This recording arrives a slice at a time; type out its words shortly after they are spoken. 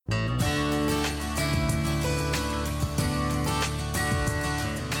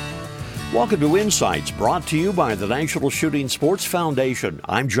Welcome to Insights, brought to you by the National Shooting Sports Foundation.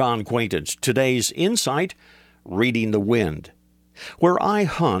 I'm John Quaintance. Today's insight, reading the wind. Where I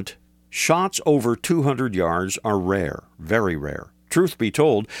hunt, shots over 200 yards are rare, very rare. Truth be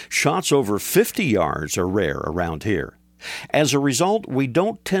told, shots over 50 yards are rare around here. As a result, we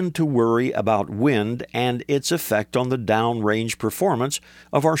don't tend to worry about wind and its effect on the downrange performance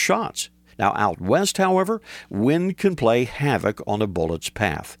of our shots. Now, out west, however, wind can play havoc on a bullet's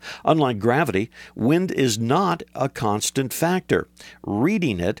path. Unlike gravity, wind is not a constant factor.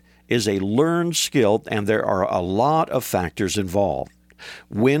 Reading it is a learned skill, and there are a lot of factors involved.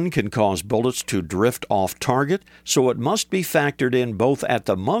 Wind can cause bullets to drift off target, so it must be factored in both at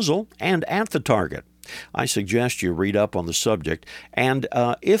the muzzle and at the target. I suggest you read up on the subject and,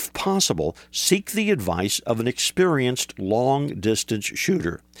 if possible, seek the advice of an experienced long-distance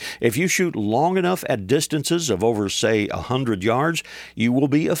shooter. If you shoot long enough at distances of over, say, 100 yards, you will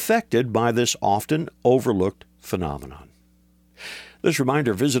be affected by this often overlooked phenomenon. This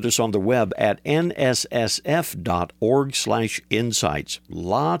reminder, visit us on the web at nssf.org/insights.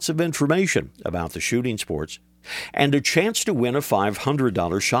 Lots of information about the shooting sports and a chance to win a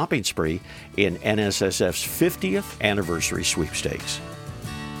 $500 shopping spree in NSSF's 50th anniversary sweepstakes.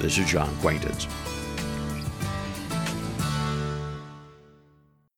 This is John Quaintance.